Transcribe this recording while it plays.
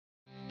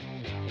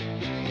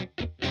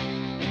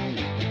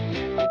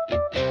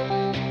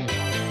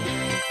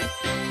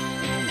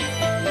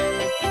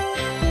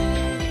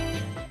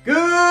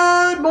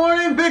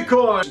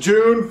Bitcoin,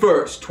 June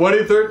 1st,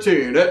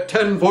 2013 at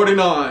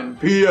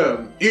 10:49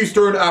 p.m.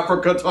 Eastern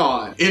Africa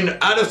time in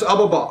Addis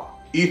Ababa,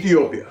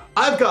 Ethiopia.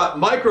 I've got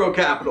micro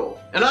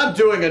capital and I'm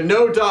doing a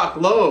no-doc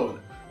loan.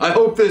 I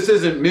hope this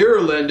isn't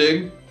mirror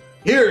lending.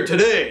 Here are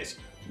today's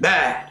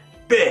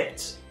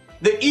MadBits.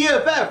 The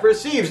EFF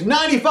receives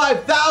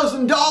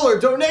 $95,000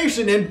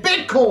 donation in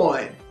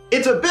Bitcoin.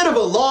 It's a bit of a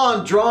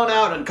long,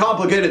 drawn-out, and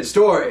complicated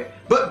story,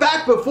 but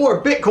back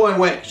before Bitcoin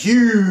went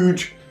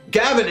huge,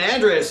 Gavin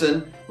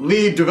Andresen,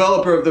 lead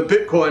developer of the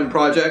Bitcoin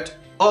project,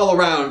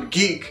 all-around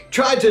geek,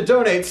 tried to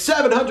donate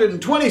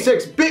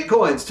 726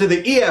 Bitcoins to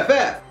the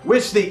EFF,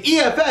 which the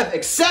EFF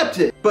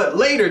accepted, but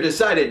later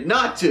decided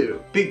not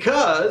to,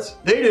 because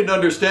they didn't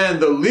understand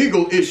the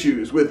legal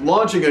issues with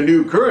launching a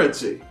new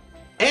currency.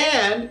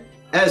 And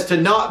as to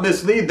not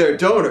mislead their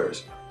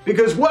donors,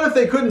 because what if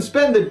they couldn't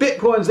spend the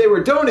Bitcoins they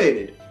were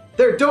donated?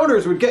 Their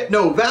donors would get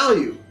no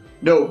value,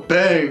 no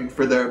bang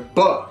for their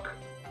buck,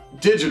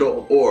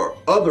 digital or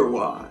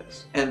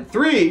otherwise. And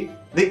 3,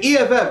 the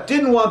EFF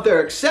didn't want their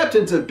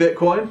acceptance of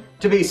Bitcoin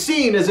to be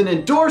seen as an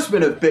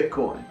endorsement of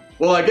Bitcoin.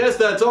 Well, I guess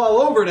that's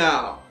all over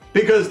now,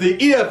 because the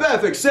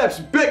EFF accepts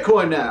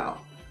Bitcoin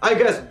now. I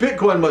guess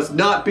Bitcoin must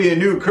not be a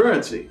new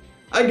currency.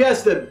 I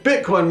guess that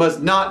Bitcoin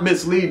must not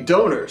mislead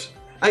donors.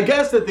 I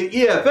guess that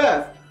the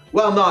EFF,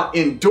 while not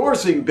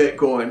endorsing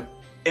Bitcoin,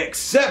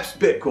 accepts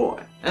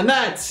Bitcoin. And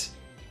that's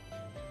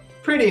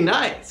pretty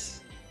nice.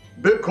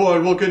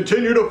 Bitcoin will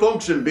continue to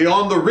function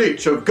beyond the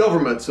reach of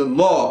governments and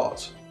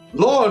laws.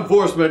 Law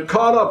enforcement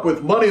caught up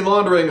with money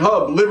laundering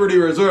hub Liberty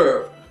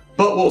Reserve,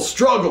 but will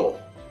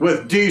struggle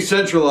with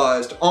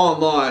decentralized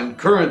online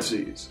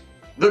currencies.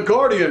 The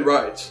Guardian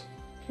writes,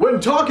 when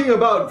talking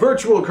about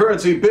virtual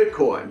currency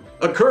Bitcoin,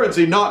 a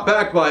currency not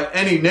backed by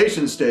any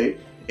nation state,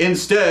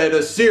 instead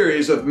a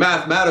series of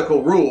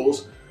mathematical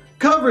rules,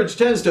 coverage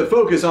tends to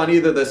focus on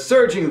either the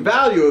surging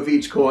value of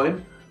each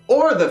coin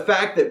or the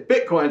fact that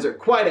Bitcoins are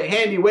quite a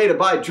handy way to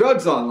buy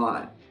drugs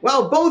online.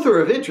 While both are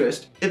of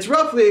interest, it's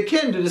roughly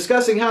akin to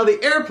discussing how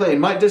the airplane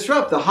might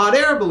disrupt the hot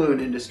air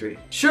balloon industry.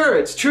 Sure,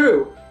 it's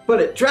true,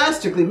 but it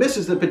drastically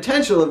misses the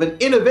potential of an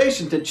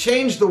innovation to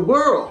change the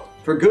world,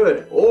 for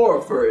good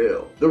or for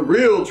ill. The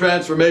real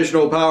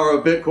transformational power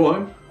of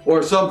Bitcoin,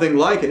 or something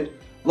like it,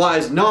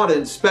 lies not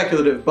in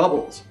speculative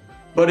bubbles,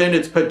 but in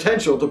its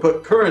potential to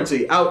put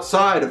currency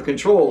outside of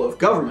control of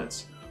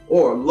governments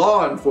or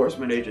law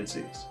enforcement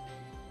agencies.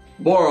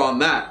 More on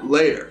that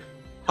later.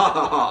 Ha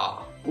ha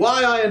ha.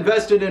 Why I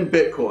invested in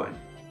Bitcoin.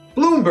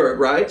 Bloomberg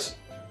writes,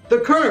 the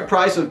current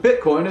price of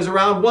Bitcoin is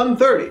around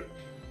 130.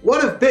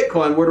 What if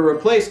Bitcoin were to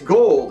replace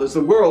gold as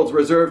the world's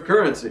reserve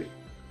currency?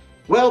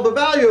 Well, the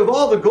value of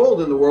all the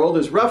gold in the world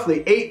is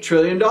roughly $8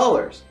 trillion.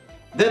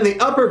 Then the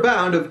upper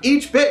bound of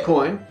each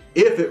Bitcoin,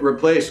 if it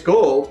replaced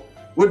gold,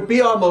 would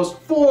be almost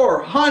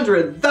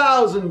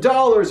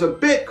 $400,000 a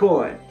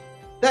Bitcoin.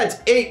 That's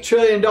 $8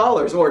 trillion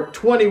or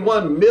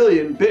 21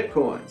 million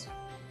Bitcoins.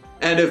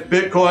 And if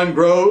Bitcoin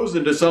grows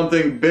into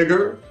something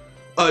bigger,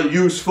 a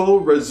useful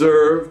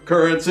reserve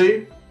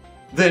currency,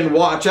 then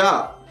watch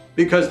out,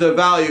 because the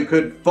value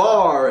could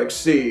far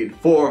exceed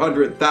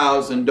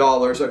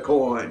 $400,000 a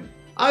coin.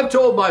 I've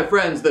told my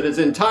friends that it's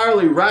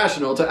entirely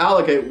rational to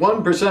allocate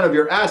 1% of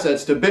your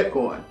assets to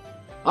Bitcoin.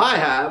 I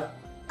have.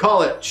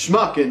 Call it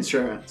schmuck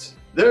insurance.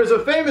 There's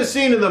a famous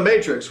scene in The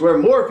Matrix where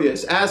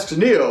Morpheus asks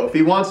Neo if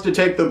he wants to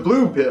take the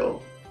blue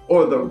pill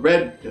or the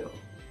red pill.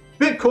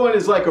 Bitcoin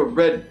is like a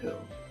red pill.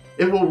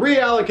 It will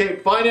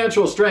reallocate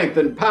financial strength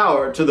and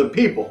power to the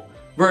people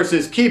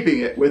versus keeping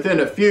it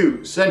within a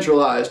few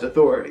centralized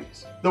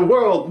authorities. The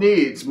world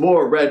needs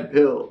more red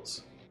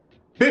pills.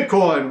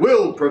 Bitcoin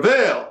will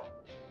prevail.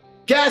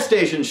 Gas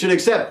stations should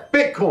accept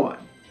Bitcoin.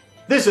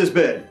 This has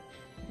been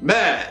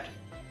Mad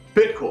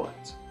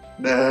Bitcoins.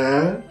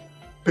 Mad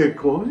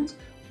Bitcoins.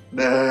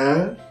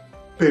 Mad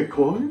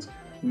Bitcoins.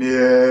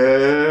 Mad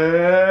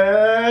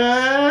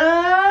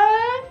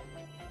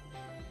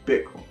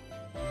Bitcoin.